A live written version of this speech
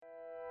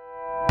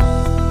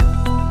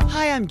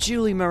I'm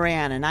Julie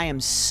Moran, and I am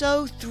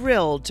so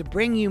thrilled to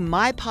bring you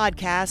my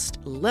podcast,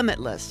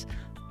 Limitless.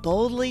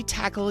 Boldly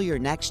tackle your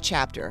next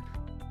chapter.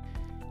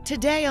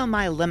 Today on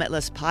my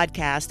Limitless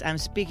podcast, I'm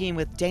speaking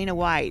with Dana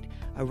White,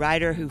 a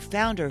writer who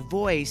found her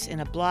voice in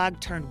a blog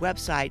turned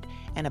website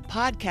and a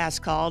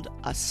podcast called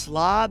A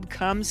Slob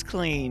Comes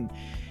Clean.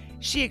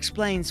 She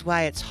explains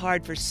why it's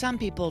hard for some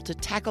people to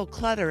tackle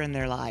clutter in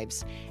their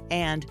lives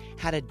and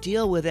how to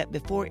deal with it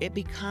before it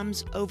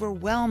becomes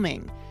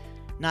overwhelming.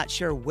 Not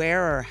sure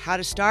where or how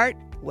to start?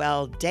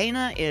 Well,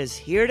 Dana is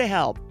here to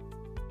help.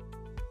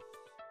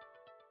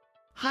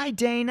 Hi,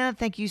 Dana.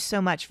 Thank you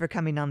so much for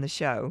coming on the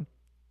show.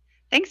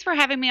 Thanks for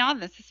having me on.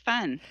 This is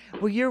fun.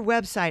 Well, your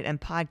website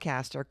and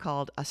podcast are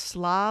called A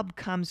Slob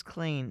Comes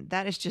Clean.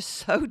 That is just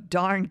so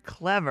darn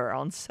clever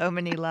on so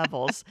many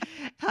levels.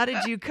 How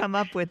did you come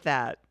up with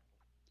that?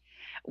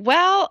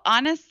 Well,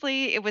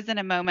 honestly, it was in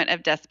a moment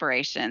of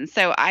desperation.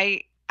 So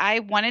I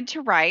wanted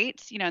to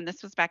write, and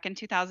this was back in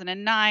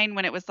 2009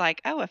 when it was like,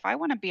 oh, if I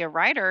want to be a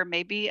writer,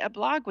 maybe a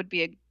blog would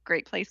be a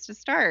great place to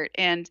start.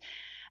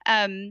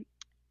 Um,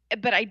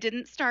 but I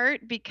didn't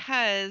start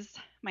because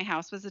my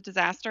house was a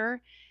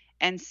disaster.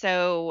 And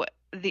so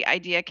the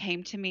idea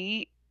came to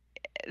me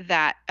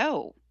that,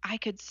 oh, I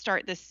could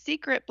start this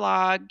secret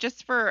blog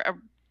just for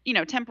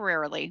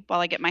temporarily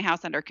while I get my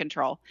house under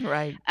control.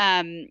 Right.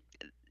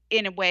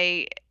 In a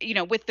way,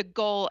 with the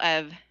goal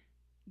of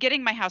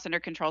getting my house under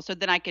control so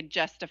then I could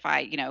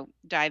justify,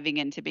 diving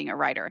into being a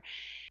writer.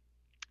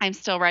 I'm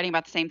still writing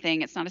about the same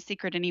thing. It's not a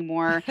secret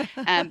anymore.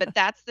 But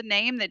that's the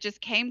name that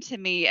just came to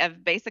me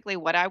of basically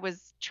what I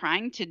was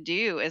trying to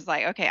do is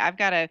like, okay, I've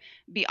got to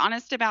be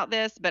honest about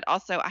this, but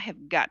also I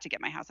have got to get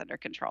my house under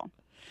control.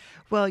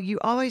 Well, you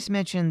always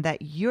mention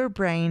that your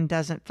brain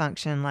doesn't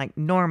function like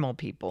normal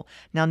people.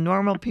 Now,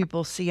 normal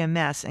people see a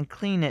mess and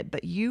clean it,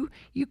 but you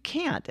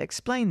can't.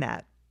 Explain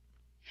that.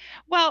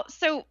 Well,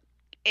 so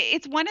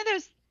it's one of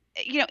those,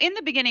 in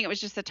the beginning, it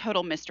was just a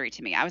total mystery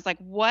to me. I was like,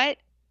 why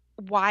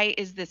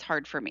is this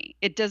hard for me?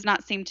 It does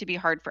not seem to be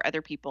hard for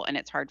other people, and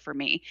it's hard for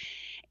me.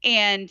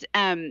 And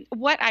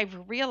what I've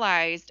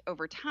realized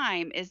over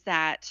time is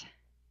that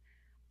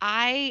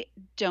I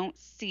don't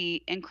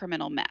see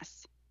incremental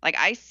mess. Like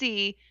I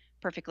see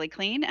perfectly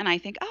clean and I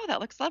think, oh,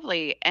 that looks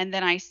lovely. And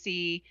then I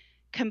see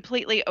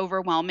completely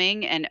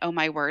overwhelming and oh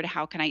my word,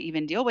 how can I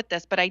even deal with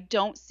this? But I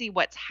don't see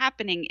what's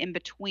happening in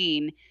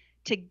between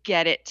to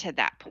get it to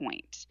that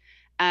point.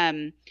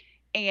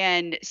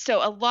 And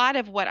so a lot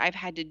of what I've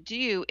had to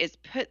do is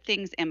put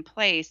things in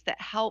place that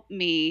help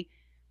me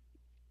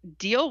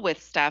deal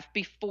with stuff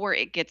before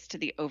it gets to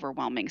the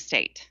overwhelming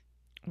state.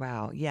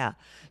 Wow, yeah.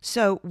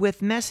 So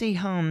with messy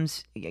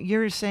homes,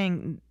 you're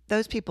saying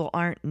those people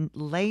aren't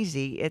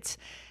lazy. It's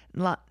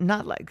not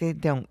like they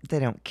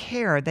don't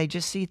care. They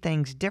just see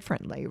things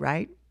differently,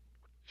 right?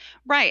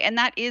 Right. And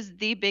that is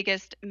the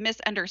biggest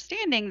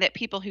misunderstanding that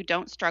people who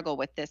don't struggle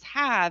with this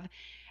have,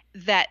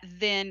 that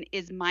then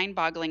is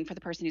mind-boggling for the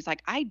person who's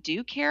like, I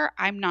do care.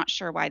 I'm not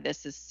sure why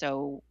this is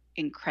so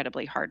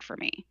incredibly hard for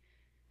me.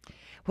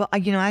 Well,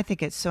 I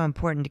think it's so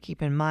important to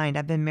keep in mind.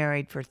 I've been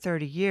married for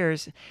 30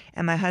 years,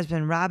 and my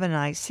husband Rob and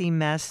I see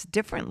mess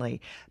differently,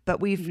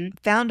 but we've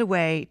found a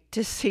way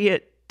to see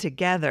it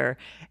together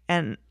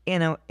and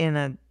in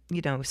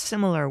a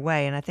similar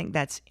way. And I think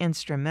that's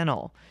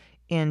instrumental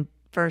in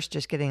first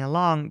just getting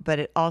along, but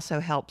it also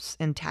helps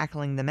in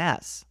tackling the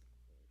mess.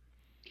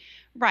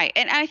 Right.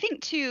 And I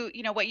think too,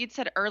 what you'd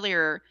said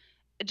earlier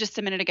just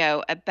a minute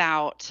ago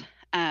about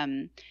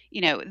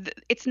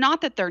it's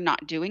not that they're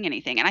not doing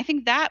anything. And I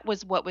think that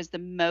was what was the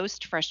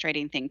most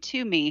frustrating thing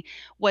to me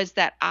was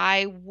that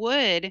I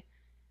would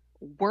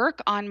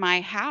work on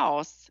my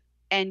house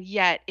and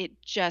yet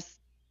it just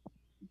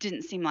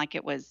didn't seem like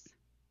it was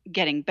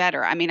getting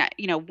better. I mean,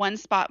 one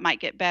spot might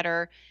get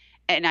better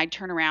and I'd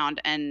turn around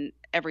and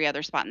every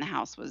other spot in the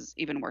house was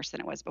even worse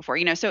than it was before.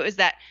 So it was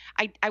that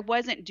I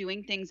wasn't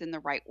doing things in the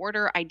right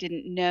order. I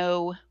didn't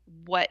know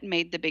what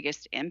made the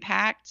biggest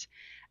impact.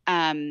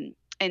 And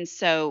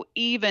so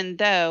even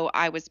though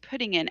I was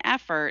putting in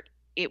effort,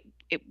 it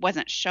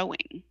wasn't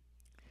showing.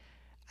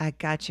 I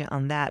got you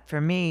on that. For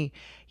me,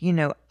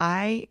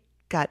 I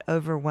got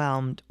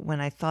overwhelmed when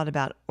I thought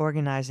about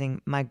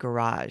organizing my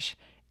garage,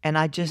 and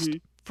I just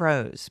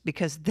froze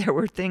because there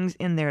were things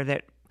in there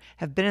that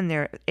have been in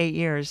there 8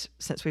 years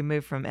since we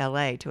moved from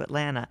LA to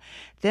Atlanta.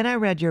 Then I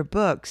read your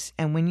books,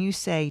 and when you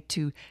say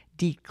to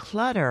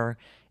declutter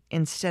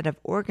instead of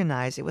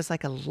organize, it was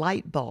like a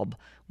light bulb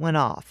went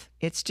off.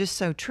 It's just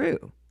so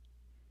true.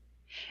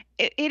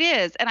 It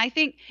is. And I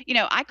think,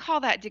 I call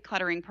that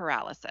decluttering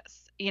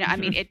paralysis. I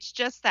mean, it's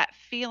just that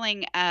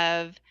feeling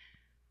of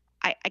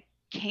I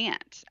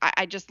can't.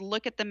 I just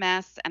look at the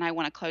mess and I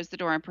want to close the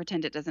door and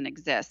pretend it doesn't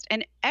exist.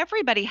 And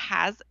everybody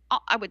has,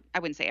 I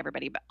wouldn't say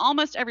everybody, but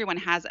almost everyone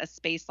has a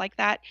space like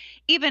that,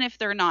 even if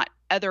they're not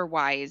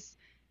otherwise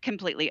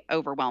completely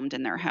overwhelmed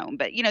in their home.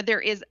 But,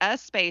 there is a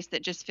space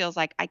that just feels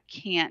like I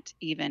can't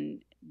even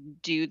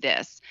do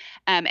this.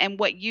 And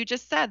what you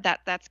just said,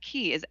 that's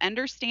key, is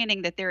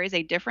understanding that there is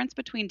a difference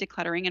between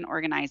decluttering and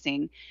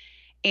organizing.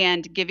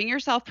 And giving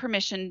yourself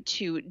permission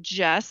to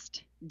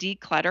just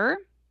declutter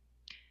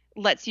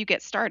lets you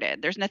get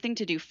started. There's nothing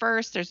to do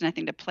first, there's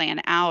nothing to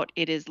plan out.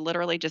 It is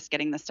literally just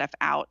getting the stuff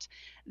out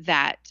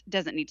that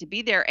doesn't need to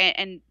be there.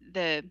 And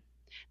the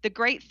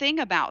great thing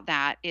about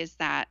that is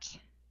that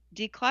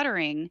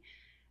decluttering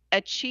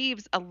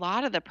achieves a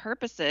lot of the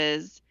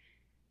purposes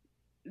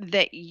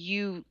that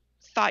you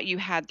thought you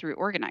had through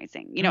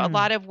organizing. You know, a Mm.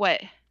 lot of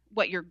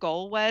what your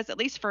goal was, at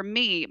least for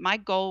me, my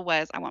goal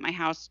was I want my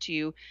house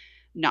to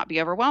not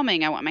be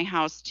overwhelming. I want my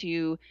house to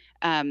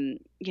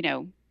you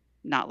know,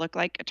 not look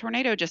like a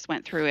tornado just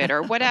went through it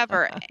or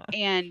whatever.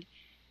 And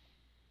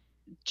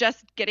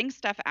just getting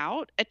stuff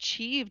out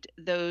achieved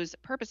those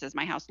purposes.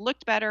 My house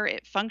looked better,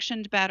 it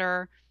functioned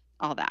better,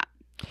 all that.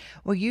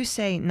 Well, you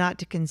say not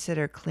to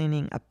consider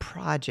cleaning a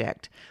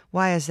project.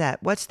 Why is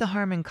that? What's the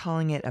harm in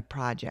calling it a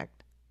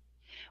project?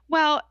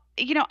 Well,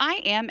 you know,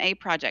 I am a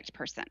project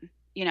person.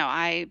 You know,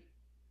 I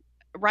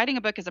writing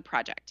a book is a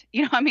project.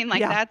 You know, I mean, like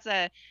Yeah. that's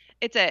a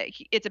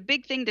it's a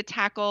big thing to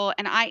tackle,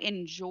 and I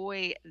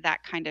enjoy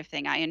that kind of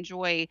thing. I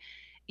enjoy,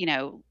 you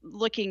know,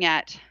 looking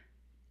at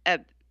a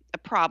a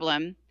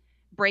problem,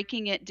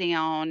 breaking it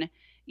down,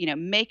 you know,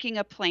 making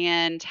a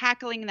plan,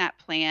 tackling that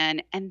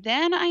plan, and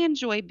then I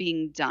enjoy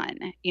being done.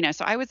 You know,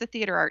 so I was a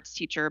theater arts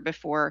teacher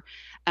before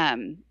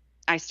um,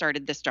 I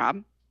started this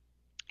job,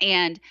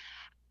 and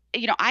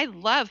you know, I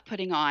love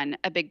putting on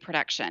a big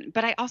production,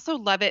 but I also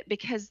love it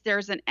because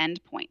there's an end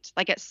point.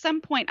 Like at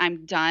some point,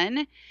 I'm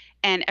done,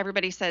 and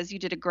everybody says you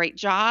did a great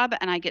job,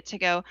 and I get to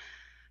go,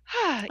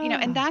 ah, you know,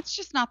 and Oh, that's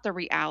just not the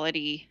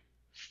reality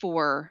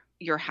for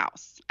your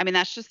house. I mean,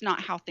 that's just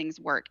not how things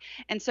work.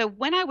 And so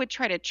when I would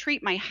try to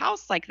treat my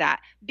house like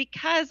that,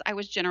 because I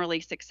was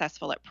generally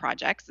successful at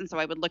projects, and so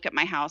I would look at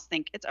my house,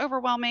 think it's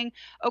overwhelming.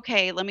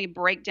 Okay, let me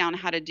break down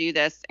how to do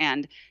this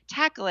and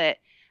tackle it.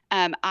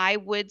 I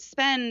would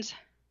spend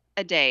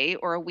a day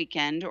or a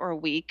weekend or a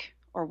week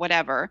or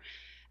whatever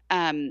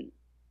um,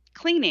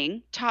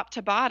 cleaning top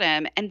to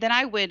bottom, and then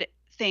I would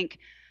think,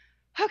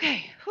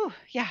 okay, whew,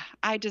 yeah,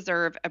 I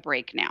deserve a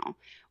break now.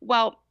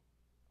 Well,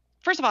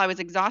 first of all, I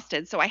was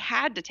exhausted, so I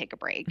had to take a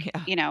break,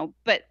 yeah. you know,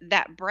 but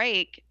that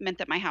break meant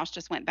that my house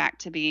just went back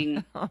to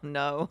being Oh,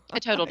 no. a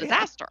total Yeah.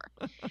 disaster.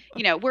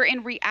 You know, where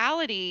in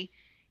reality,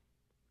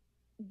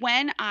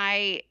 when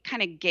I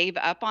kind of gave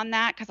up on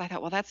that because I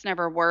thought, well, that's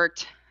never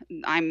worked.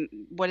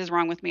 What is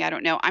wrong with me? I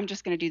don't know. I'm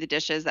just going to do the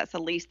dishes. That's the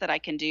least that I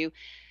can do.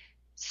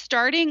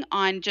 Starting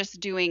on just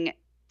doing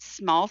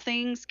small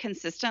things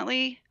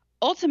consistently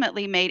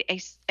ultimately made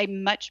a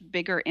much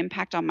bigger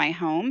impact on my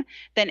home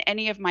than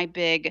any of my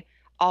big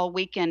all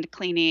weekend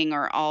cleaning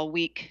or all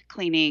week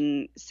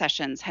cleaning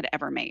sessions had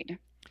ever made.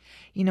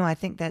 You know, I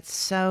think that's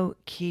so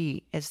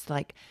key. It's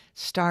like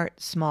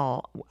start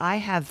small. I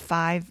have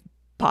 5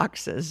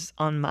 boxes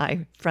on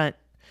my front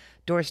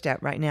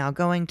doorstep right now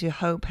going to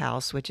Hope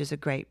House, which is a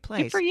great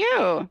Good for place.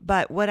 you.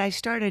 But what I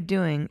started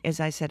doing is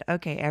I said,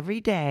 okay, every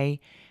day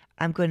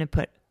I'm going to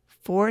put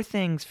 4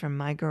 things from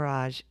my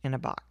garage in a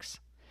box.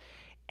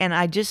 And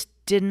I just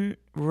didn't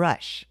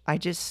rush. I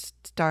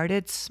just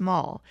started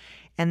small.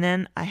 And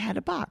then I had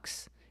a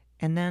box.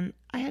 And then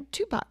I had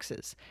 2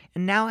 boxes.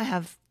 And now I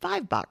have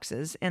 5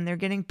 boxes and they're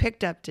getting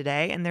picked up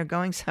today and they're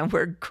going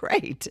somewhere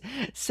great.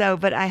 So,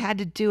 but I had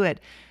to do it.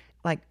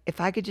 Like if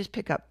I could just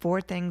pick up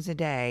 4 things a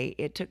day,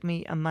 it took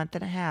me a month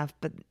and a half,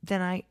 but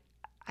then I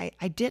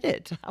did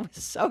it. I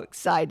was so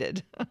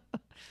excited.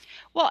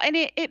 Well, and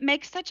it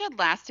makes such a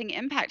lasting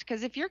impact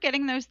because if you're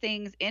getting those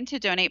things into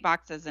donate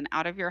boxes and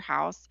out of your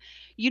house,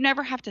 you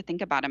never have to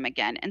think about them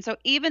again. And so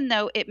even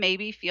though it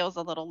maybe feels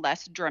a little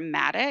less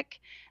dramatic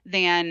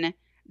than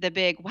the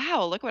big,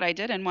 wow, look what I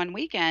did in one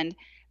weekend,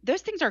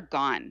 those things are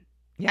gone.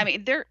 I Yeah.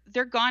 mean,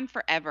 they're gone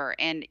forever,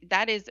 and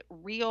that is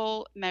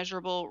real,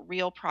 measurable,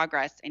 real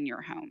progress in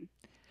your home.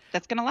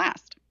 That's going to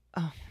last.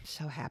 Oh, I'm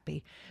so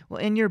happy. Well,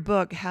 in your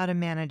book, How to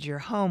Manage Your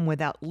Home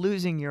Without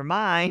Losing Your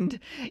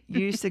Mind,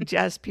 you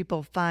suggest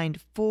people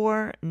find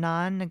 4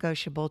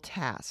 non-negotiable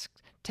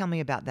tasks. Tell me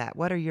about that.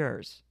 What are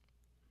yours?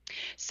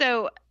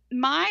 So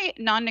my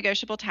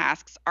non-negotiable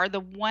tasks are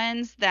the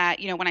ones that,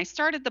 you know, when I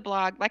started the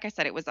blog, like I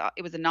said, it was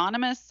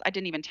anonymous. I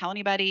didn't even tell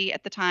anybody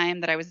at the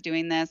time that I was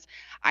doing this.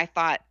 I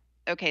thought,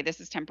 okay,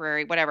 this is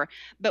temporary, whatever.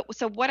 But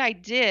so what I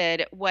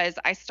did was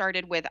I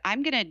started with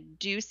I'm going to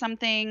do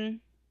something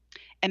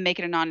and make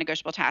it a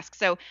non-negotiable task.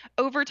 So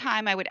over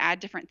time I would add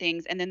different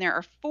things, and then there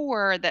are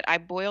 4 that I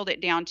boiled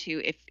it down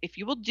to. If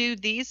you will do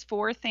these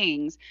 4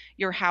 things,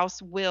 your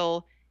house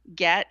will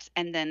get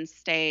and then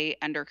stay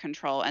under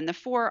control. And the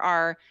 4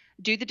 are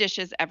do the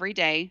dishes every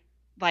day,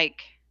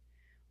 like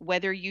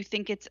whether you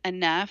think it's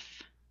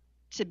enough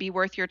to be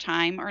worth your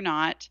time or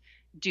not,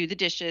 do the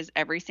dishes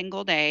every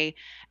single day.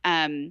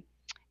 Um,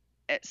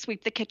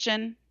 Sweep the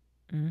kitchen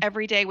Mm,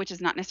 every day, which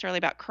is not necessarily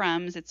about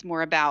crumbs. It's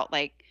more about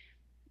like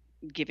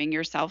giving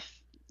yourself,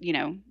 you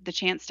know, the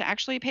chance to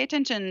actually pay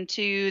attention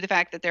to the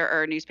fact that there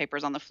are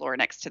newspapers on the floor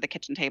next to the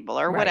kitchen table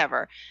or right.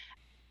 whatever.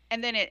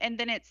 And then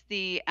it's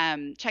the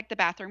check the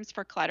bathrooms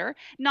for clutter.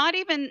 Not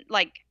even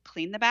like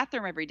clean the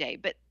bathroom every day,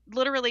 but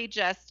literally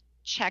just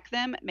check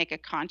them, make a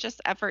conscious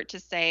effort to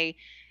say,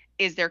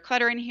 is there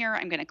clutter in here?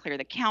 I'm going to clear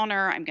the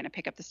counter. I'm going to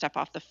pick up the stuff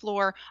off the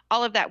floor,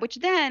 all of that, which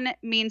then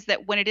means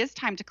that when it is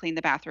time to clean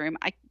the bathroom,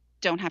 I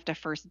don't have to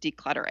first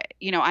declutter it.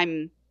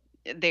 I'm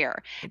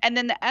there. And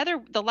then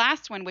the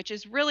last one, which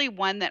is really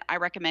one that I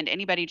recommend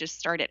anybody just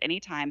start at any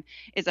time,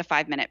 is a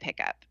 5-minute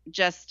pickup.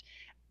 Just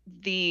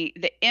the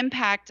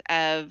impact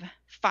of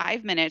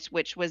 5 minutes,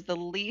 which was the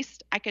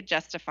least I could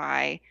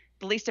justify,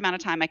 the least amount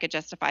of time I could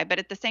justify. But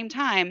at the same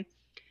time,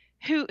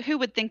 who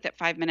would think that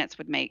 5 minutes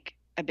would make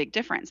a big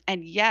difference?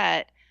 And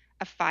yet,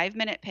 a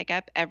 5-minute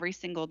pickup every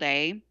single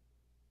day,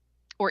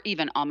 or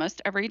even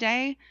almost every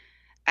day,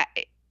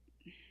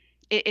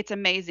 it's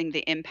amazing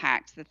the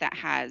impact that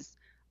has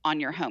on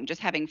your home.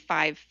 Just having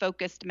 5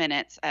 focused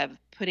minutes of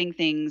putting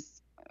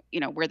things,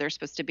 where they're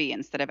supposed to be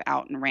instead of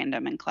out and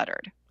random and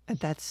cluttered.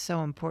 That's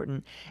so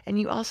important. And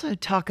you also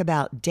talk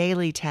about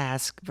daily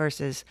tasks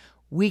versus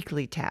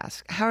weekly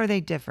tasks. How are they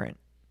different?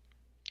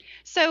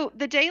 So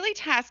the daily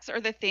tasks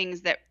are the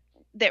things that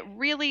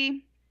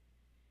really,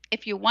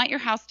 if you want your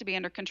house to be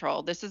under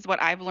control, this is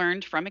what I've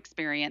learned from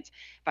experience.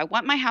 If I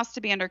want my house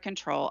to be under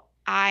control,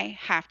 I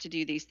have to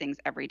do these things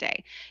every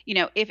day.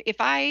 If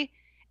I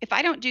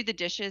don't do the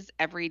dishes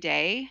every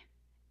day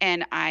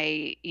and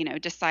I,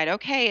 decide,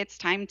 okay, it's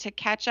time to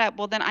catch up,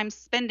 well, then I'm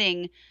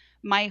spending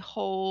my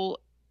whole,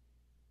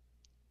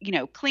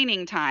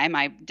 cleaning time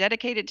I've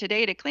dedicated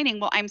today to cleaning.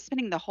 Well, I'm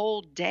spending the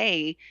whole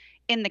day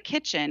in the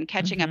kitchen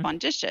catching up Mm-hmm. on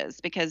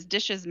dishes because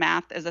dishes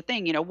math is a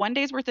thing. One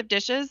day's worth of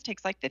dishes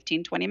takes like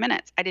 15, 20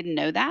 minutes. I didn't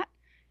know that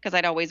because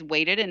I'd always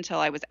waited until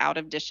I was out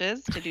of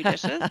dishes to do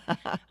dishes.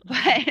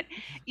 But,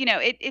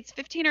 it's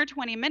 15 or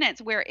 20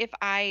 minutes where if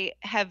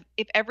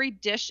every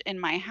dish in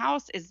my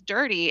house is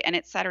dirty and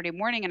it's Saturday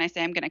morning and I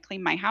say I'm going to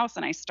clean my house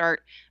and I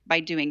start by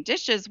doing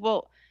dishes,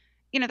 well,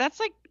 that's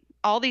like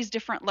all these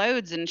different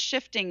loads and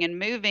shifting and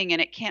moving,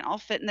 and it can't all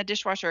fit in the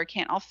dishwasher. It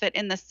can't all fit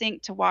in the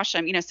sink to wash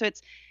them. So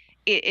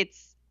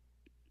it's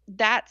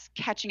that's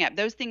catching up.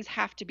 Those things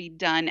have to be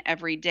done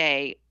every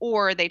day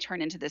or they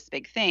turn into this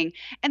big thing.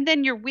 And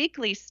then your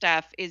weekly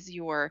stuff is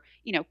your,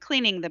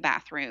 cleaning the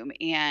bathroom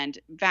and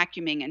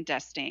vacuuming and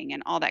dusting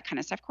and all that kind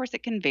of stuff. Of course,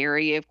 it can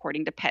vary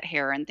according to pet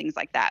hair and things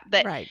like that.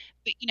 Right.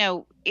 But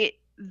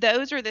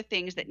those are the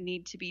things that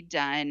need to be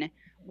done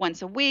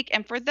once a week.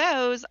 And for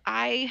those,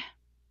 I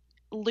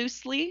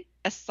loosely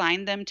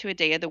assign them to a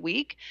day of the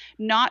week,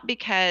 not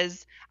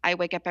because I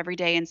wake up every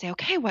day and say,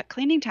 okay, what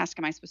cleaning task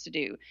am I supposed to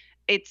do?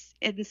 It's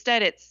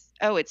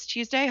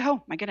Tuesday.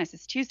 Oh my goodness,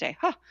 it's Tuesday.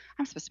 Oh,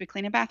 I'm supposed to be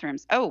cleaning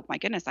bathrooms. Oh my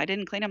goodness, I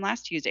didn't clean them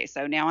last Tuesday.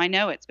 So now I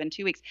know it's been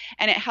 2 weeks.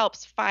 And it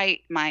helps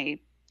fight my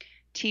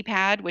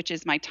TPAD, which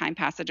is my time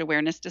passage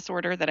awareness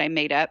disorder that I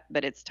made up,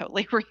 but it's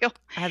totally real.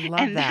 I love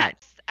And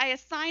that. I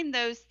assign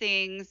those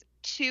things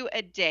to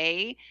a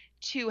day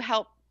to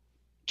help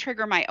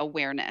trigger my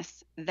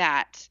awareness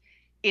that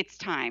it's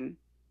time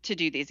to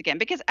do these again.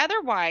 Because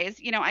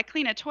otherwise, I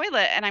clean a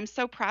toilet and I'm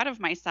so proud of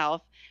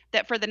myself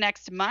that for the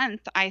next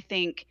month, I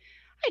think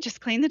I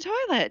just cleaned the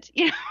toilet,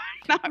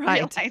 not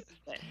Right. realizing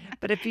it.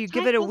 But if you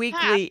give Time it a goes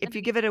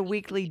fast.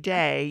 weekly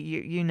day,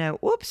 you know,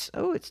 whoops,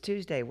 oh, it's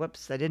Tuesday.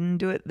 Whoops, I didn't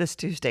do it this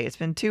Tuesday. It's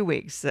been 2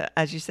 weeks,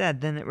 as you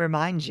said. Then it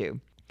reminds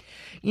you.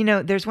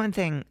 There's one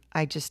thing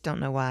I just don't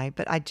know why,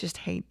 but I just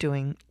hate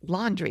doing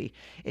laundry.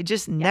 It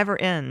just never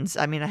ends.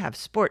 I mean, I have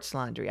sports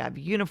laundry, I have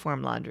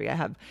uniform laundry, I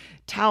have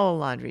towel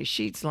laundry,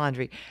 sheets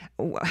laundry.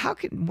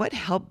 What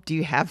help do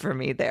you have for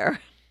me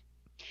there?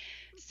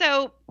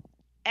 So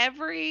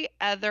every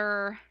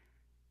other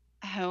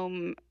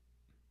home,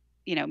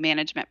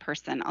 management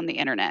person on the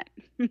internet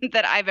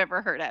that I've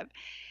ever heard of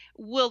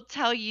will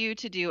tell you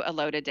to do a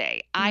load a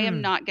day. I am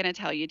Mm. not going to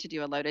tell you to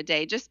do a load a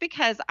day just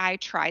because I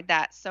tried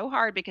that so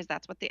hard because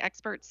that's what the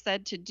experts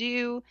said to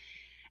do.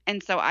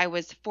 And so I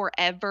was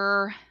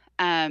forever,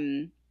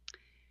 um,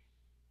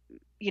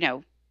 you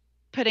know,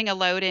 putting a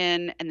load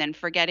in and then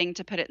forgetting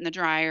to put it in the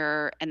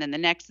dryer. And then the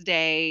next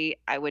day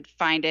I would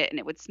find it and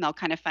it would smell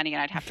kind of funny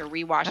and I'd have to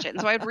rewash it. And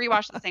so I would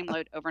rewash the same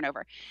load over and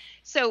over.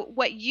 So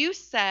what you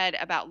said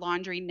about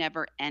laundry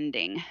never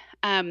ending,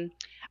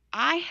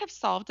 I have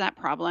solved that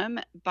problem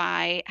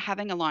by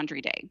having a laundry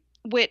day,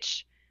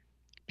 which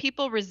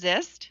people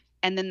resist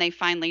and then they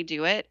finally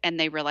do it and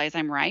they realize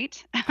I'm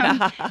right.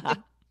 The,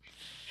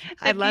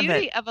 I the love it.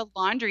 beauty of a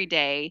laundry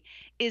day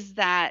is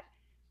that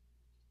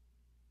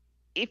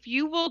if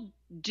you will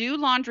do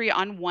laundry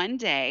on one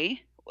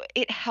day,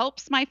 it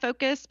helps my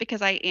focus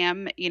because I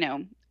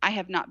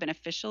have not been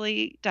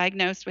officially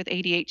diagnosed with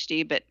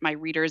ADHD, but my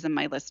readers and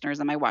my listeners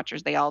and my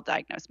watchers, they all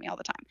diagnose me all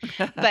the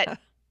time. But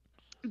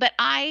but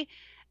I,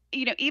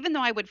 even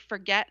though I would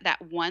forget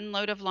that one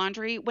load of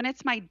laundry, when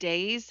it's my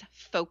day's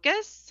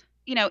focus,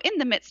 in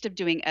the midst of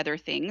doing other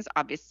things,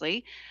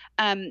 obviously,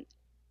 um,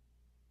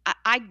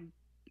 I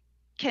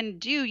can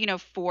do,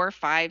 4,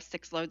 5,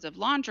 6 loads of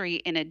laundry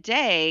in a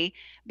day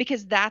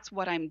because that's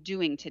what I'm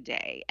doing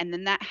today. And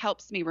then that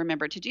helps me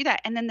remember to do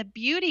that. And then the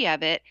beauty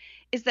of it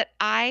is that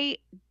I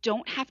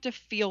don't have to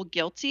feel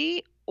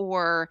guilty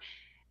or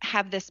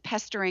have this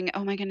pestering,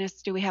 oh my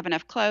goodness, do we have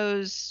enough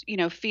clothes,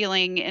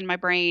 feeling in my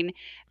brain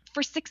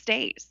for 6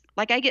 days.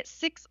 Like I get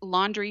 6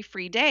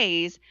 laundry-free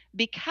days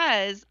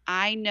because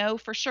I know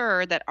for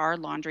sure that our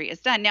laundry is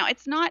done. Now,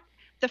 it's not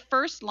the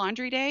first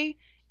laundry day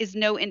is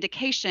no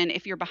indication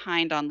if you're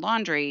behind on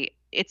laundry.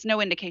 It's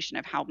no indication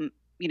of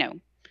you know,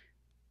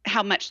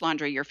 how much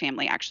laundry your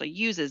family actually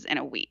uses in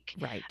a week.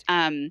 Right.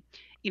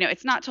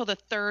 It's not till the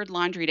third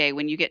laundry day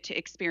when you get to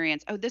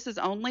experience, oh, this is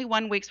only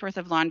 1 week's worth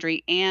of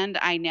laundry, and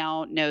I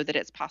now know that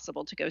it's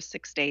possible to go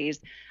 6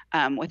 days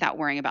without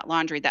worrying about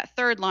laundry. That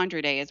third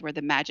laundry day is where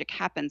the magic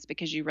happens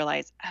because you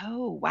realize,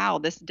 oh, wow,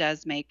 this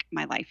does make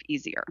my life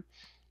easier.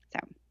 So.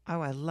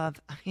 Oh,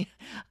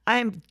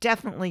 I'm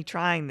definitely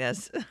trying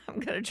this. I'm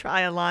going to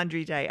try a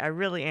laundry day. I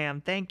really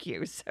am. Thank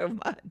you so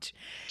much.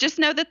 Just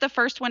know that the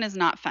first one is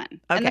not fun. Okay.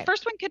 And the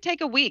first one could take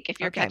a week if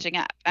you're Okay. catching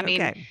up. I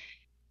mean, Okay.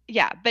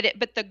 yeah,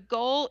 but the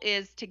goal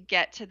is to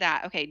get to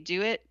that. Okay,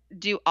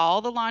 do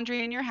all the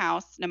laundry in your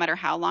house, no matter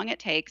how long it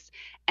takes,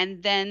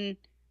 and then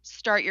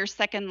start your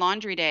second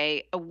laundry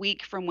day a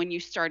week from when you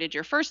started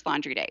your first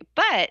laundry day.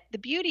 But the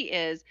beauty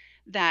is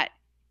that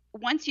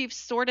once you've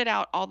sorted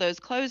out all those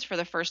clothes for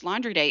the first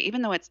laundry day,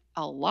 even though it's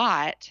a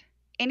lot,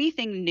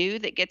 anything new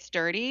that gets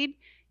dirtied,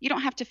 you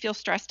don't have to feel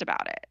stressed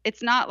about it.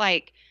 It's not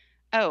like,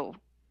 oh,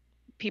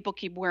 people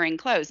keep wearing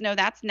clothes. No,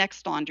 that's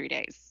next laundry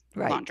day's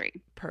laundry.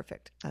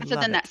 Perfect. So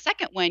then that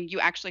second one, you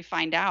actually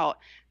find out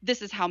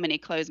this is how many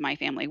clothes my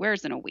family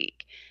wears in a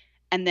week.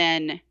 And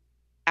then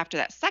after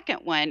that second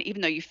one,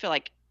 even though you feel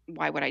like,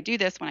 why would I do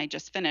this when I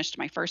just finished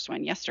my first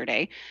one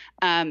yesterday?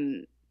 At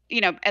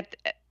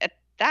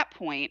that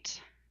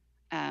point,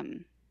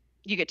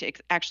 you get to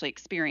actually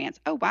experience,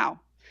 oh, wow,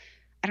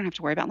 I don't have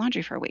to worry about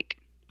laundry for a week.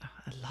 Oh,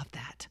 I love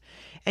that.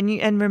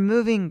 And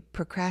removing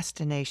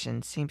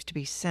procrastination seems to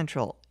be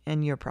central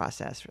in your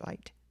process,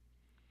 right?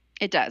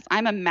 It does.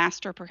 I'm a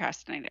master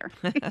procrastinator.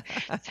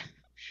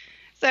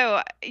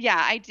 So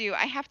yeah, I do.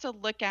 I have to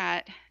look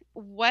at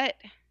what,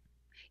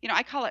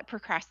 I call it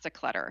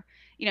procrasticlutter.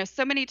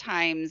 So many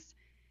times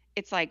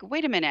it's like,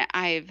 wait a minute,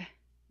 I've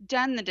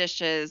done the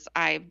dishes,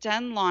 I've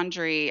done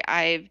laundry,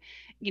 I've,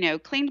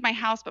 cleaned my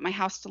house, but my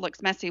house still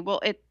looks messy.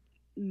 Well, it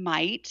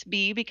might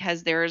be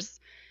because there's,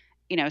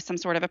 some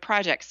sort of a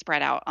project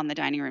spread out on the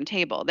dining room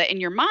table that in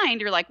your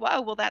mind, you're like,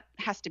 whoa, well, that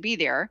has to be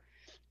there.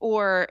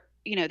 Or,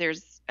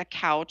 there's a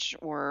couch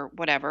or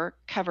whatever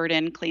covered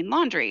in clean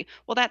laundry.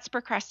 Well, that's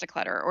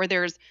procrasticlutter. Or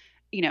there's,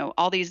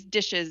 all these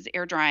dishes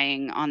air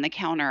drying on the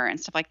counter and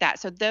stuff like that.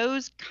 So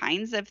those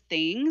kinds of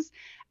things,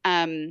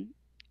 I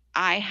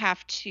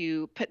have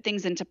to put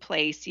things into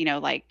place,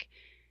 like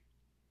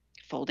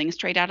folding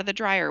straight out of the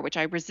dryer, which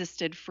I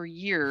resisted for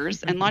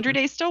years. And laundry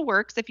day still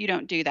works if you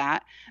don't do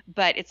that.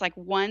 But it's like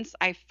once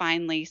I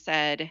finally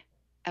said,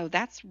 oh,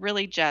 that's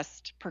really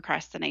just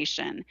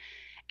procrastination.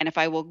 And if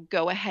I will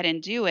go ahead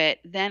and do it,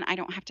 then I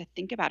don't have to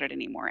think about it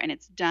anymore. And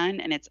it's done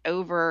and it's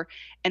over.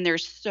 And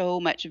there's so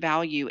much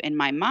value in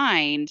my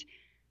mind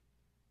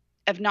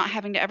of not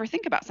having to ever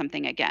think about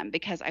something again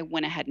because I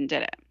went ahead and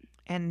did it.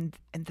 And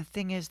the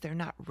thing is, they're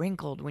not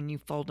wrinkled when you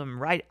fold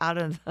them right out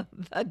of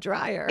the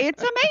dryer.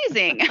 It's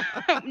amazing.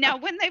 Now,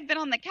 when they've been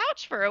on the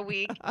couch for a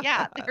week,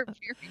 yeah, they're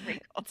very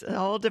wrinkled. It's a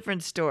whole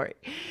different story.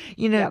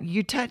 Yep.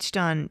 You touched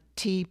on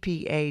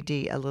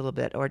TPAD a little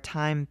bit, or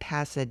time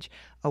passage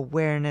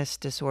awareness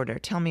disorder.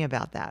 Tell me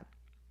about that.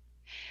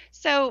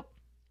 So,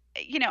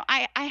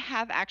 I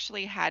have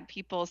actually had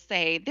people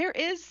say there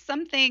is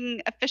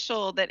something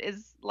official that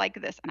is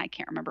like this, and I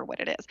can't remember what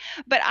it is.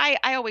 But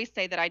I always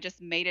say that I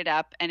just made it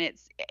up, and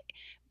it's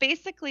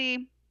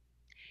basically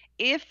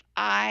if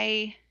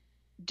I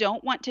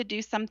don't want to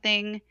do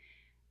something,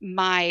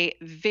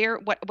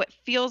 what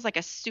feels like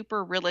a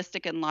super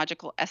realistic and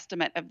logical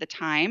estimate of the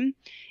time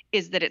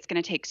is that it's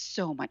going to take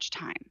so much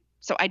time.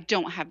 So I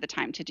don't have the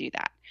time to do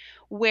that.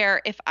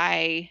 Where if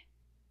I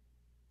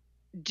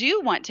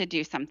do want to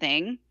do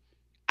something,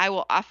 I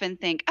will often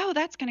think, oh,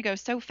 that's going to go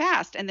so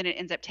fast. And then it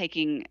ends up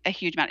taking a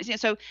huge amount.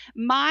 So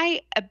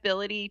my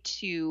ability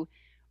to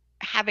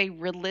have a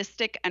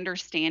realistic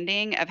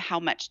understanding of how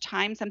much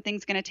time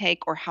something's going to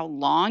take or how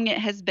long it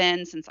has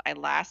been since I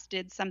last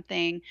did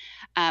something,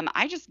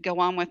 I just go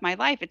on with my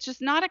life. It's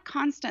just not a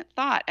constant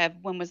thought of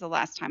when was the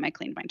last time I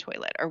cleaned my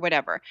toilet or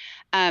whatever.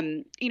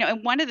 And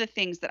one of the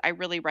things that I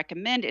really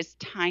recommend is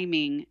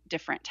timing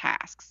different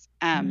tasks.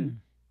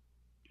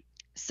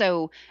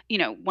 So,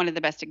 one of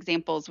the best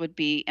examples would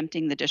be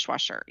emptying the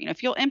dishwasher.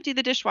 If you'll empty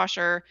the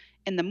dishwasher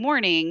in the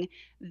morning,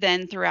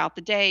 then throughout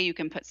the day you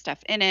can put stuff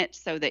in it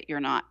so that you're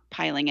not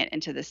piling it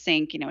into the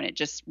sink, and it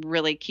just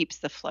really keeps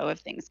the flow of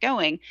things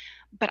going.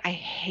 But I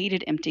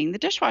hated emptying the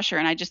dishwasher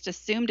and I just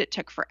assumed it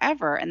took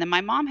forever. And then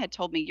my mom had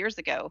told me years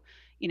ago,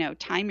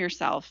 time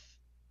yourself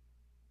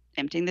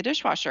emptying the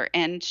dishwasher.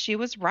 And she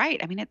was right.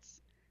 I mean,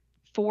 it's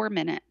 4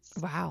 minutes.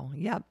 Wow.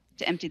 Yep.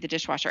 To empty the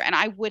dishwasher. And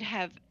I would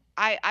have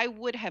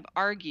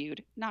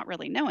argued, not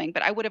really knowing,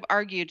 but I would have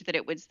argued that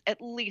it was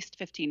at least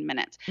 15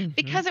 minutes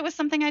because it was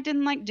something I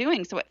didn't like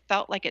doing. So it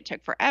felt like it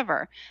took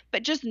forever.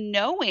 But just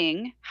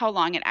knowing how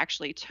long it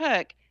actually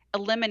took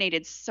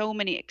eliminated so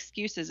many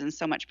excuses and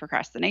so much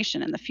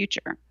procrastination in the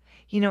future.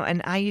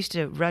 And I used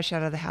to rush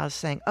out of the house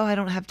saying, "Oh, I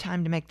don't have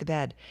time to make the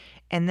bed."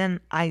 And then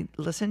I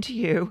listened to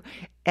you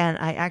and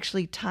I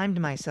actually timed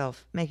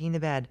myself making the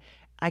bed.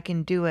 I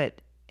can do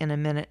it in a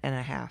minute and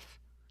a half.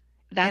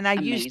 And That's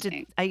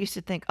amazing. I used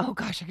to think, "Oh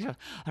gosh, I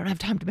don't have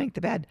time to make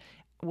the bed."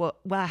 Well,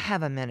 I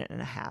have a minute and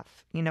a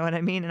half. You know what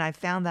I mean? And I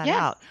found that Yes.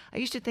 out. I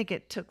used to think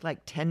it took like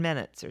 10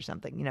 minutes or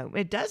something.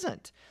 It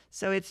doesn't.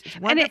 So it's And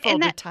it wonderful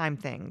and to that time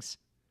things.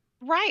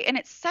 Right, and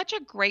it's such a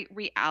great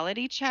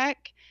reality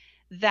check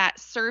that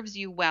serves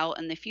you well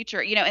in the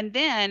future. And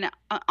then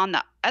on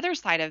the other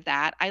side of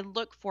that, I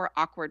look for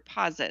awkward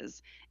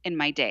pauses in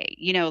my day.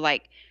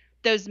 Like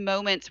those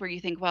moments where you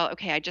think, well,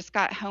 okay, I just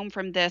got home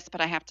from this,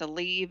 but I have to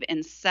leave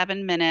in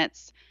 7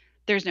 minutes.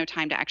 There's no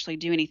time to actually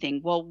do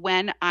anything. Well,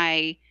 when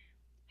I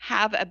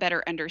have a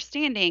better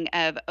understanding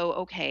of, oh,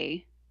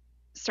 okay,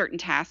 certain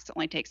tasks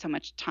only take so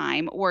much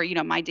time, or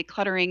my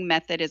decluttering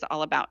method is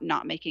all about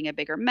not making a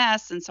bigger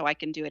mess, and so I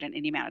can do it in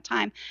any amount of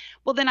time.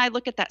 Well, then I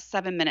look at that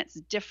 7 minutes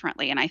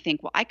differently and I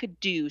think, well, I could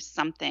do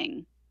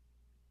something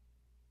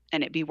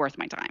and it'd be worth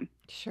my time.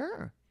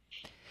 Sure.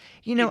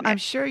 Excuse me. I'm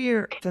sure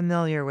you're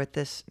familiar with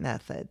this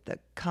method, the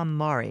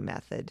KonMari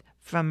method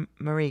from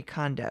Marie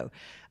Kondo.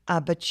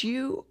 But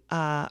you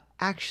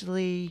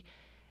actually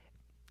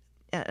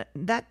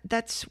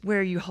that's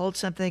where you hold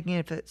something, and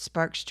if it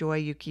sparks joy,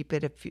 you keep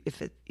it.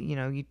 If it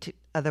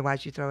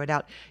otherwise you throw it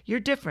out. You're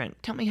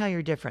different. Tell me how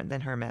you're different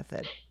than her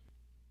method.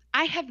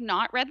 I have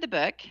not read the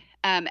book.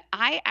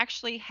 I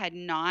actually had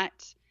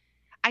not.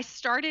 I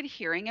started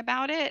hearing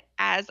about it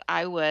as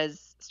I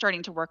was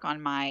starting to work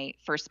on my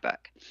first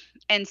book.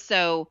 And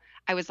so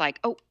I was like,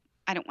 oh,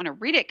 I don't want to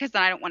read it because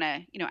then I don't want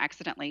to,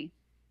 accidentally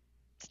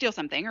steal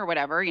something or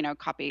whatever,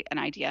 copy an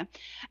idea.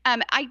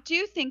 I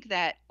do think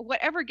that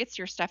whatever gets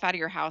your stuff out of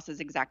your house is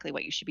exactly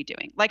what you should be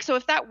doing. Like, so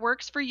if that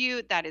works for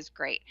you, that is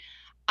great.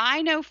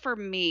 I know for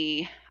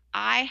me,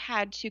 I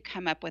had to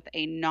come up with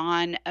a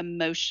non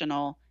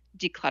emotional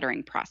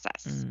decluttering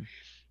process.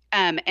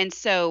 Mm. And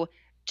so,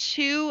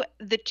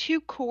 the two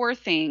core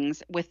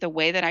things with the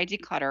way that I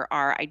declutter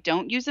are I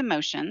don't use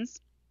emotions,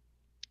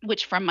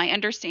 which, from my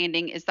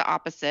understanding, is the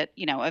opposite,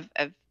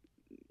 of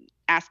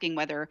asking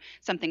whether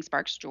something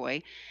sparks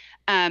joy.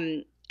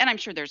 And I'm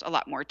sure there's a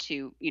lot more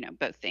to,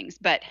 both things.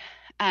 But,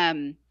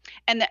 and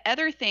the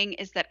other thing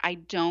is that I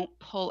don't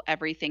pull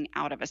everything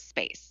out of a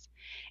space.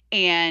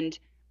 And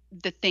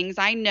the things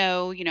I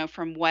know,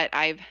 from what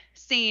I've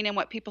seen and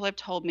what people have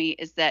told me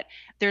is that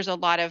there's a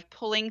lot of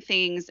pulling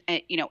things,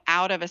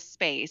 out of a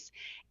space.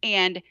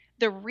 And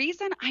the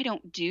reason I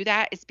don't do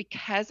that is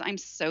because I'm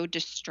so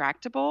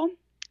distractible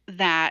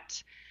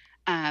that,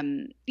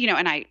 and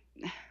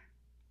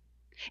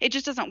it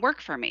just doesn't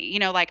work for me.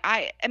 Like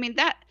I mean,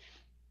 that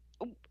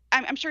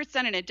I'm sure it's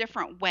done in a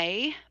different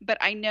way, but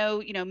I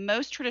know,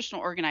 most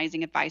traditional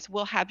organizing advice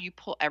will have you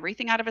pull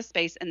everything out of a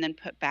space and then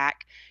put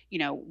back,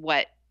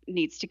 what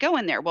needs to go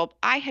in there. Well,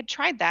 I had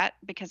tried that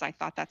because I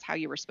thought that's how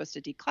you were supposed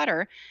to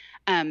declutter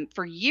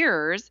for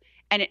years,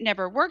 and it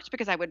never worked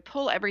because I would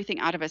pull everything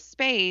out of a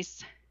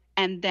space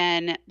and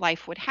then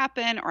life would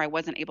happen, or I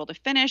wasn't able to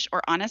finish,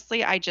 or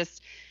honestly, I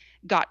just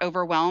got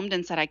overwhelmed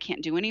and said, I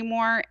can't do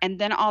anymore. And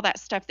then all that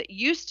stuff that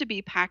used to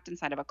be packed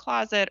inside of a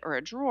closet or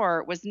a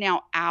drawer was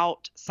now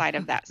outside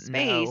of that No.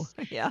 space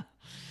Yeah.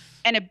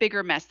 and a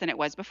bigger mess than it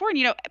was before.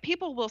 And,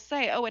 people will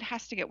say, oh, it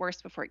has to get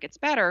worse before it gets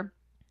better.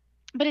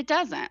 But it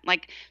doesn't.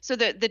 Like, so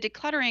the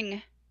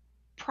decluttering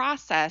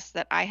process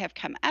that I have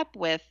come up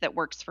with that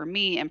works for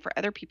me and for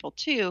other people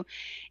too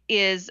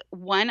is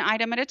one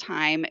item at a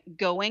time,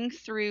 going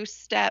through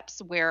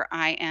steps where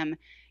I am,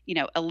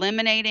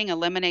 eliminating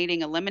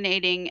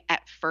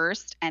at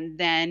first, and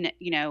then,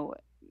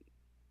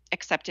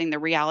 accepting the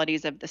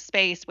realities of the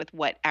space with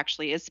what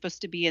actually is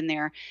supposed to be in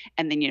there,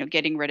 and then,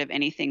 getting rid of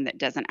anything that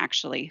doesn't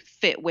actually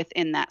fit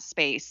within that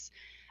space.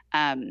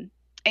 And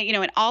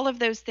all of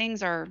those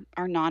things are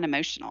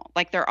non-emotional.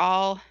 Like they're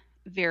all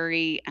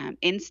very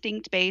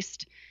instinct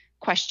based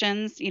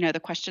questions. The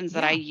questions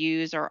that I Yeah.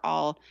 use are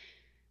all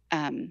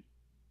um,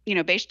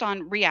 based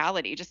on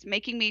reality, just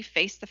making me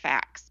face the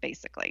facts,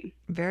 basically.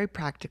 Very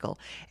practical.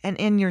 And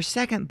in your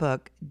second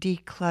book,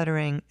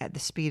 Decluttering at the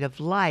Speed of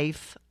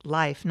Life,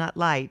 not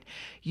light,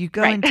 you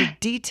go Right. into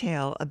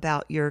detail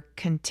about your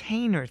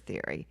container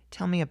theory.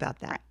 Tell me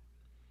about Right. that.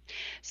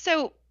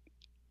 So,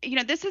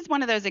 this is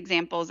one of those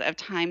examples of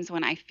times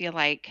when I feel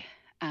like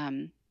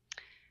um,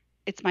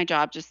 it's my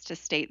job just to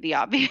state the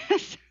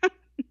obvious.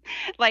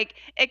 Like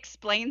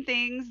explain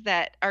things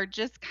that are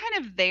just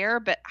kind of there,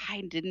 but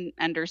I didn't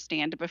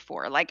understand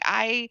before. Like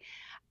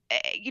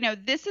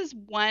this is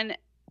one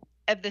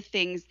of the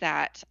things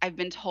that I've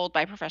been told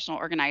by professional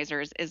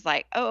organizers is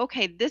like, oh,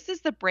 okay, this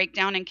is the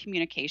breakdown in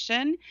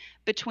communication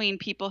between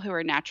people who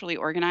are naturally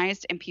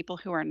organized and people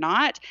who are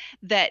not,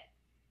 that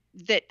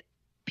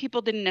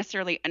people didn't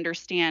necessarily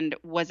understand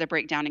was a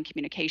breakdown in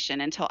communication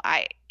until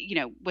I,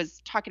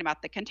 was talking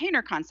about the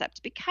container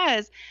concept,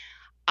 because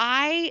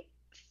I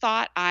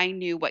thought I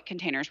knew what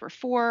containers were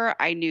for.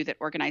 I knew that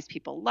organized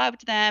people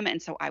loved them.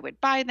 And so I would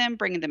buy them,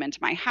 bring them into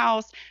my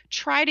house,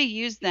 try to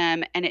use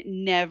them, and it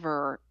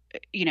never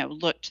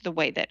looked the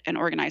way that an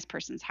organized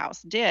person's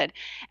house did.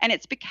 And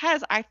it's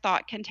because I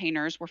thought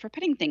containers were for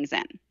putting things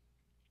in.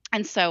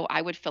 And so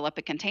I would fill up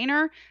a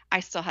container.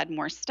 I still had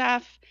more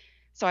stuff.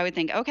 So I would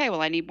think, okay,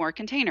 well, I need more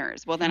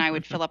containers. Well, then I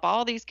would fill up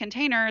all these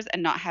containers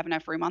and not have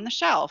enough room on the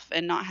shelf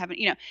and not have,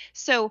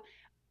 so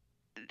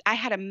I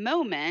had a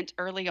moment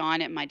early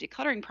on in my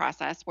decluttering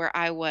process where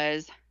I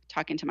was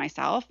talking to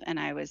myself and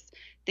I was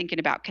thinking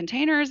about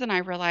containers and I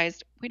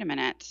realized, wait a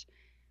minute,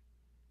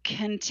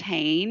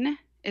 contain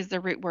is the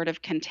root word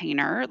of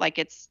container. Like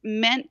it's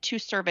meant to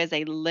serve as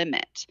a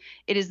limit.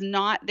 It is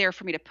not there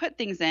for me to put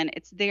things in.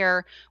 It's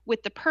there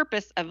with the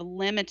purpose of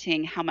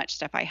limiting how much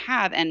stuff I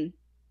have. And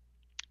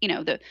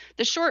the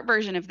short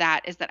version of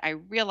that is that I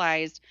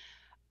realized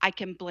I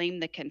can blame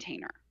the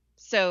container.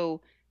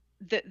 So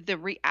the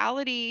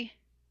reality,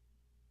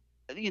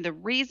 the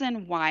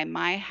reason why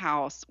my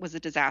house was a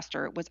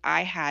disaster was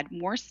I had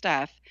more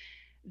stuff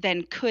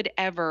than could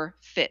ever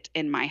fit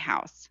in my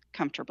house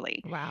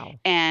comfortably. Wow.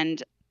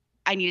 And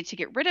I needed to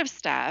get rid of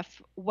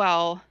stuff.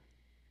 Well,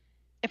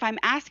 if I'm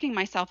asking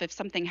myself if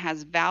something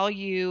has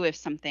value, if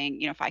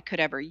something, if I could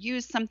ever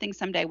use something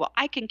someday, well,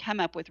 I can come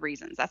up with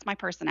reasons. That's my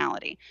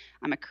personality.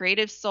 I'm a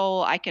creative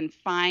soul. I can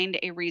find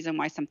a reason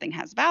why something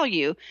has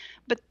value,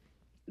 but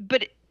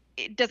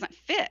it doesn't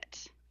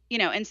fit.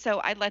 And so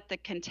I let the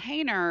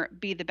container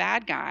be the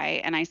bad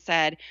guy. And I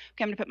said,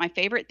 okay, I'm going to put my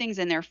favorite things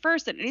in there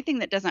first. And anything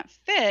that doesn't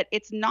fit,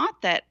 it's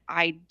not that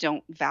I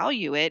don't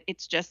value it.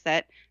 It's just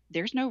that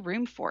there's no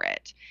room for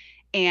it.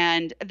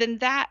 And then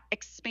that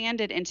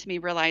expanded into me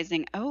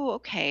realizing, oh,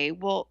 okay,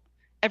 well,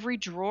 every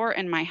drawer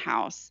in my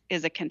house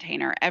is a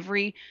container.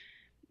 Every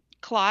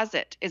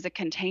closet is a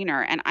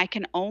container, and I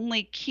can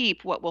only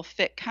keep what will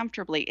fit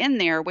comfortably in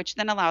there, which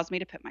then allows me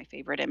to put my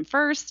favorite in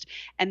first.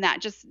 And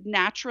that just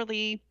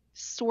naturally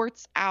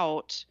sorts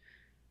out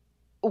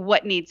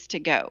what needs to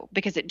go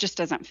because it just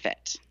doesn't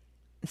fit.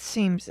 It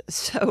seems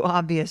so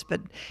obvious,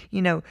 but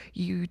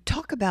you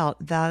talk about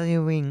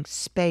valuing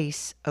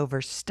space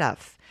over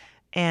stuff.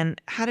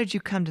 And how did you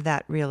come to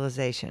that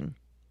realization?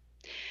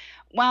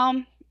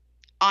 Well,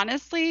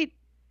 honestly,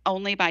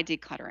 only by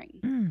decluttering.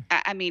 Mm.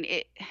 I mean,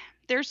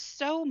 there's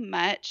so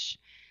much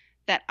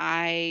that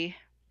I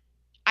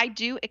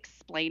do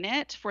explain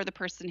it for the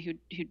person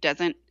who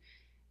doesn't,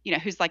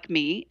 who's like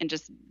me and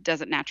just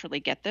doesn't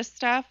naturally get this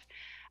stuff.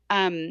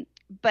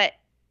 But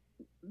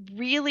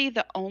really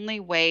the only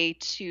way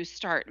to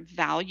start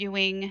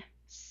valuing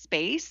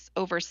space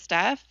over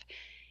stuff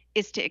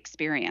is to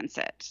experience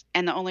it.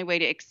 And the only way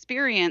to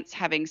experience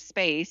having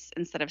space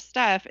instead of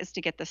stuff is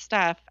to get the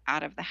stuff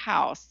out of the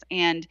house.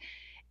 And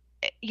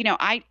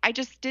I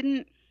just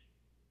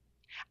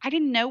I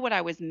didn't know what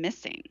I was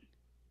missing.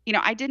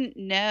 I didn't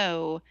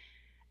know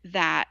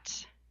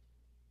that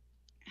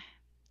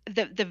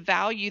the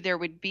value there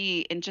would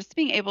be in just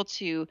being able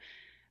to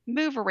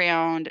move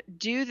around,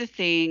 do the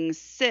things,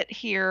 sit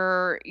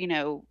here,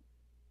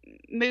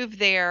 move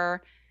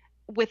there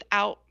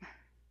without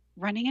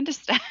running into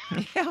stuff.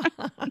 Yeah.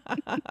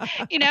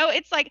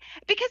 It's like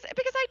because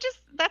I just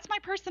that's my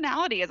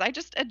personality is I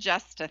just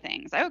adjust to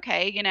things.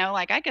 Okay,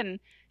 like I can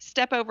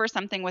step over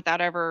something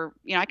without ever,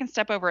 I can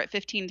step over it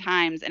 15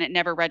 times and it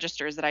never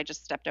registers that I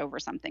just stepped over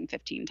something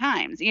 15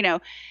 times,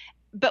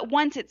 But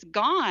once it's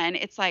gone,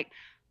 it's like,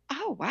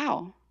 oh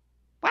wow.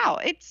 Wow,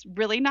 it's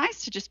really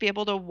nice to just be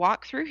able to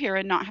walk through here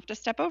and not have to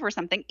step over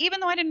something,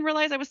 even though I didn't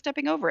realize I was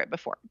stepping over it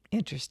before.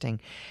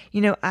 Interesting.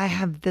 I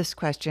have this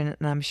question,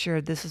 and I'm sure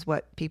this is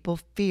what people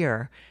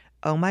fear.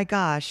 Oh my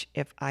gosh,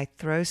 if I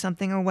throw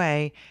something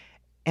away,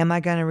 am I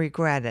going to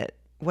regret it?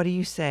 What do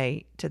you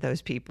say to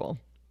those people?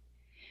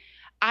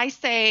 I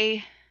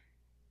say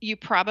you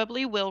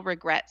probably will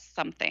regret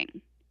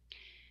something.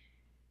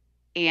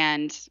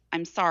 And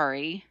I'm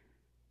sorry,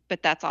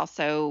 but that's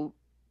also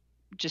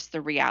just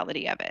the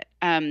reality of it.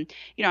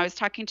 I was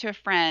talking to a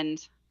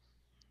friend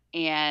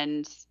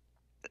and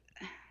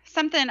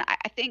something,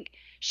 I think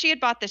she had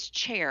bought this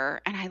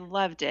chair and I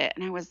loved it.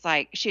 And I was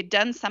like, she had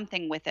done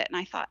something with it. And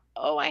I thought,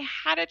 oh, I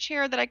had a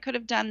chair that I could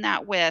have done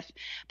that with,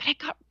 but I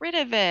got rid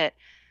of it.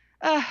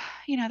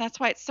 That's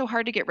why it's so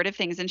hard to get rid of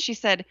things. And she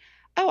said,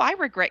 oh, I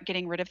regret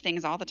getting rid of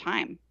things all the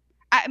time.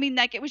 I mean,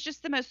 like it was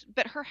just the most,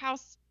 but her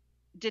house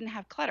didn't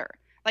have clutter.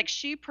 Like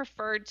she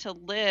preferred to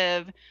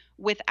live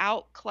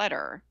without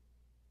clutter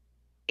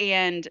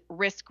and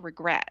risk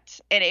regret.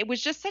 And it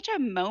was just such a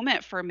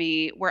moment for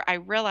me where I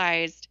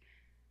realized,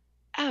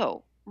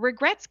 oh,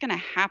 regret's going to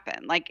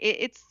happen. Like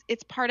it's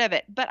part of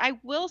it. But I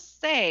will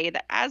say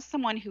that as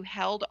someone who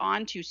held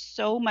on to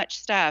so much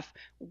stuff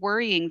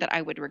worrying that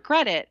I would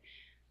regret it,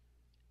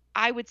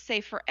 I would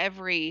say for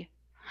every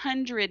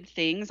 100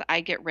 things I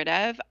get rid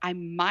of, I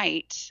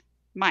might,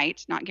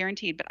 not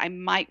guaranteed, but I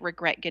might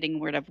regret getting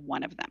rid of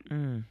one of them.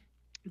 Mm.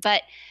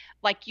 But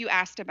like you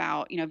asked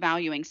about,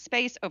 valuing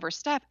space over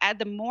stuff,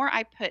 the more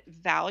I put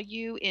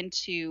value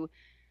into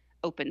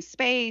open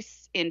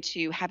space,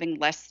 into having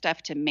less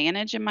stuff to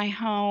manage in my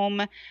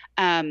home,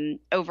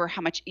 over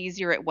how much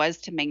easier it was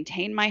to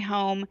maintain my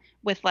home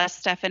with less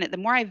stuff in it. The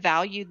more I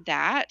valued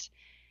that,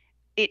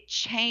 it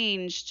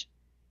changed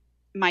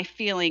my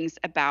feelings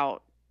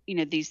about,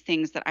 these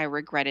things that I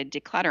regretted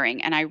decluttering.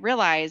 And I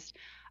realized,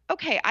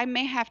 okay, I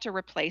may have to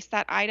replace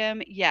that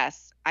item.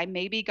 Yes, I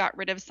maybe got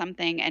rid of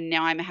something and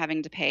now I'm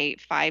having to pay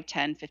 $5,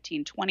 $10,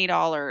 $15,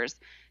 $20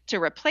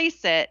 to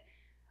replace it.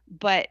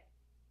 But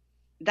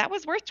that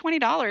was worth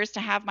 $20 to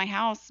have my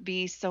house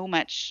be so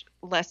much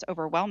less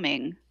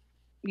overwhelming,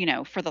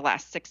 for the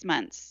last 6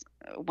 months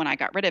when I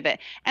got rid of it.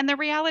 And the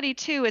reality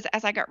too is,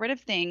 as I got rid of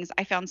things,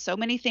 I found so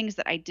many things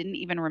that I didn't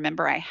even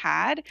remember I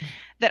had,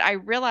 that I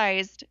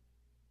realized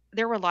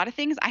there were a lot of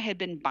things I had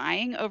been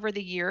buying over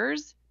the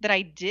years that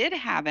I did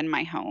have in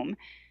my home,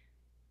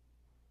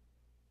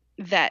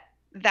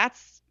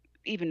 that's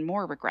even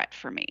more regret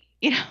for me.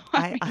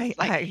 I It's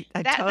like I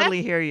that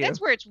totally hear you. that's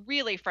where it's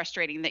really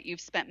frustrating, that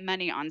you've spent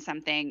money on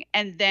something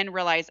and then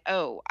realize,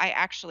 oh, I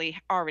actually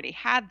already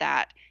had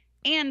that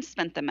and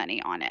spent the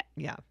money on it.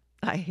 Yeah,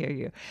 I hear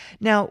you.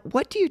 Now,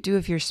 what do you do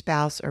if your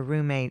spouse or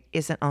roommate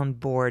isn't on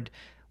board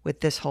with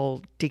this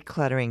whole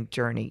decluttering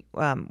journey?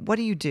 What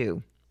do you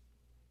do?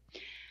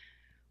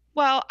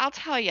 Well, I'll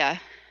tell you,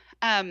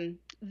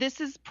 this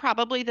is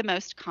probably the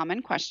most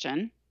common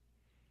question,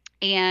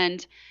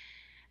 and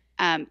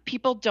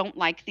people don't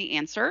like the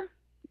answer,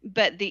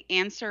 but the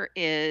answer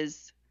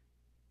is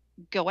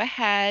go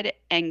ahead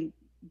and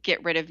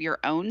get rid of your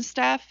own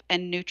stuff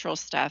and neutral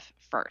stuff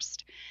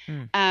first.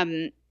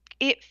 Mm.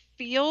 It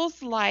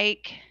feels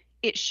like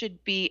it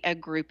should be a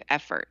group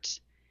effort,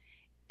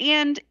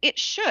 and it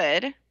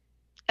should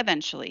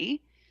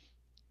eventually,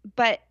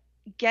 but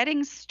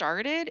getting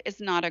started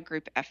is not a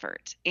group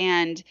effort.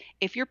 And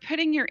if you're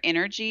putting your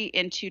energy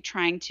into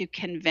trying to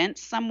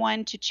convince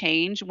someone to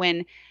change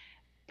when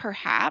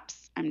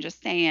perhaps, I'm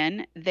just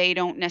saying, they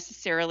don't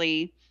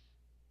necessarily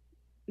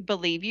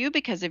believe you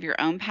because of your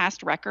own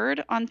past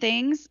record on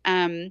things,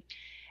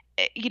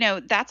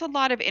 that's a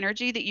lot of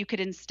energy that you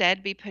could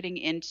instead be putting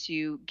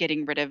into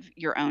getting rid of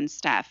your own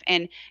stuff.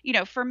 And,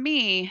 for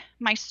me,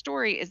 my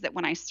story is that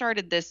when I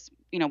started this,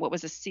 what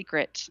was a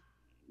secret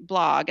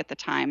blog at the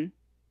time,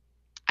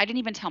 I didn't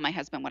even tell my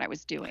husband what I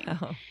was doing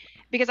Oh.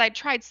 because I'd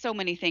tried so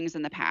many things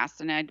in the past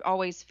and I'd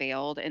always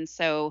failed. And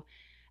so,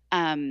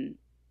 um,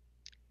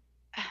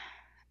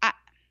 I,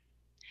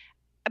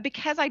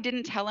 because I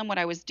didn't tell him what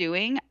I was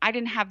doing, I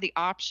didn't have the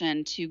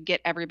option to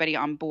get everybody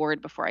on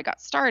board before I got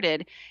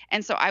started.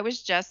 And so I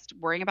was just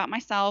worrying about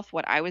myself,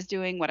 what I was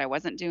doing, what I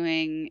wasn't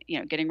doing,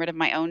 getting rid of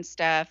my own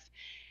stuff.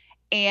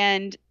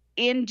 And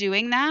in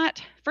doing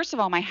that, first of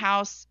all, my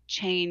house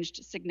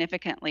changed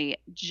significantly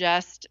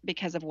just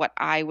because of what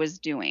I was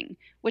doing,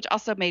 which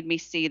also made me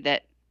see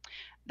that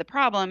the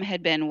problem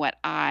had been what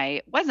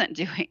I wasn't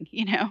doing,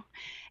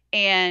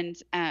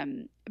 And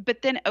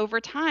but then over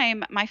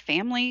time, my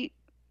family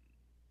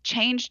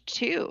changed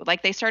too.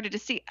 Like they started to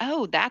see,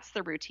 oh, that's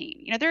the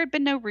routine. There had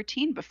been no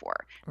routine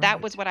before. That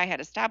was Right. what I had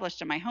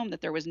established in my home,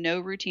 that there was no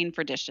routine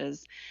for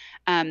dishes.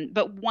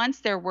 But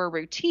once there were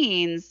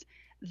routines,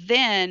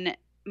 then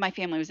my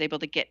family was able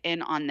to get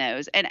in on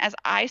those. And as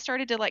I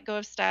started to let go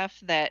of stuff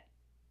that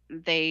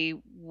they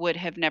would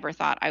have never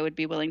thought I would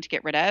be willing to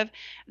get rid of,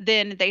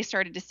 then they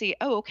started to see,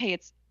 oh, okay,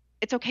 it's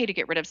okay to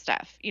get rid of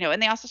stuff, and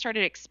they also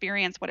started to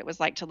experience what it was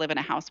like to live in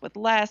a house with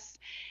less,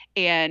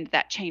 and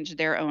that changed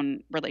their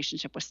own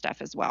relationship with stuff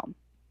as well.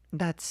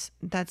 That's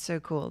so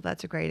cool.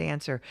 That's a great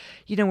answer.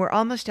 We're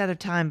almost out of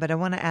time, but I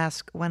want to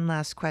ask one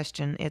last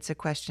question. It's a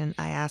question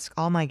I ask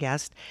all my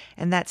guests,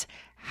 and that's,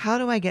 how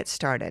do I get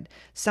started?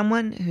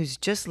 Someone who's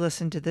just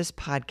listened to this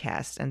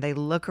podcast and they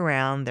look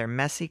around their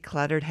messy,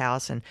 cluttered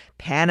house and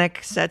panic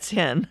sets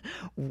in.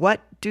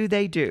 What do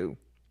they do?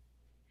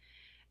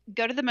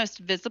 Go to the most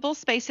visible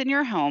space in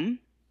your home,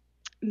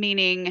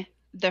 meaning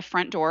the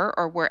front door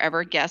or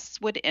wherever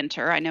guests would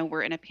enter. I know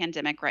we're in a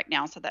pandemic right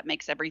now, so that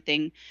makes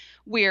everything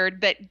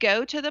weird, but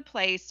go to the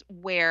place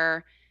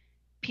where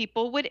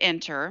people would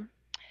enter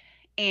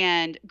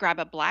and grab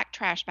a black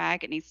trash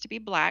bag. It needs to be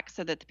black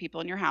so that the people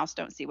in your house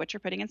don't see what you're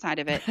putting inside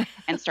of it,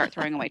 and start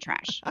throwing away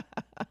trash.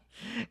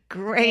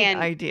 Great And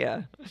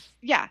idea.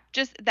 yeah,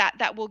 just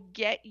that will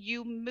get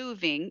you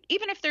moving.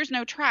 Even if there's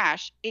no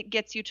trash, it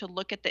gets you to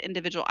look at the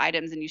individual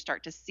items and you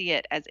start to see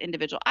it as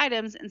individual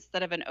items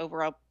instead of an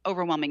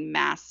overwhelming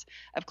mass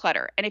of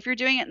clutter. And if you're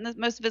doing it in the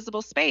most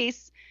visible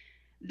space,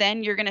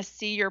 then you're going to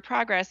see your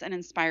progress and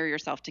inspire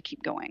yourself to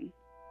keep going.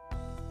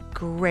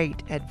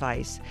 Great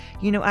advice.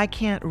 I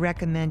can't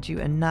recommend you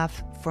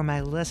enough for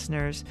my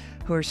listeners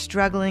who are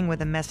struggling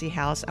with a messy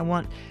house. I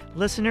want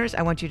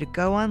you to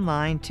go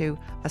online to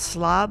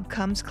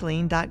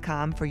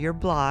aslobcomesclean.com for your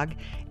blog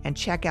and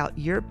check out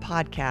your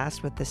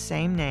podcast with the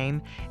same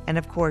name. And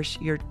of course,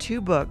 your 2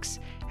 books,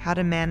 How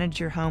to Manage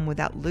Your Home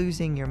Without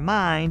Losing Your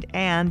Mind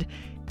and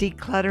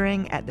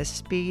Decluttering at the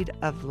Speed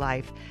of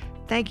Life.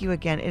 Thank you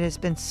again. It has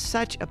been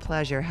such a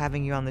pleasure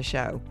having you on the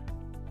show.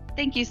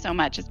 Thank you so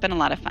much. It's been a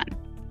lot of fun.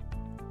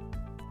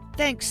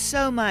 Thanks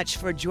so much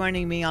for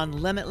joining me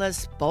on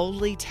Limitless,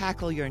 Boldly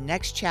Tackle Your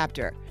Next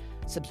Chapter.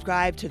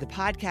 Subscribe to the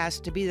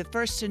podcast to be the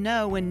first to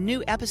know when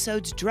new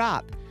episodes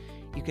drop.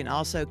 You can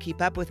also keep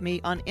up with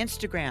me on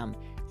Instagram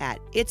at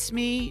It's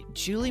Me,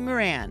 Julie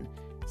Moran.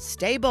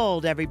 Stay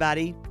bold,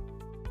 everybody.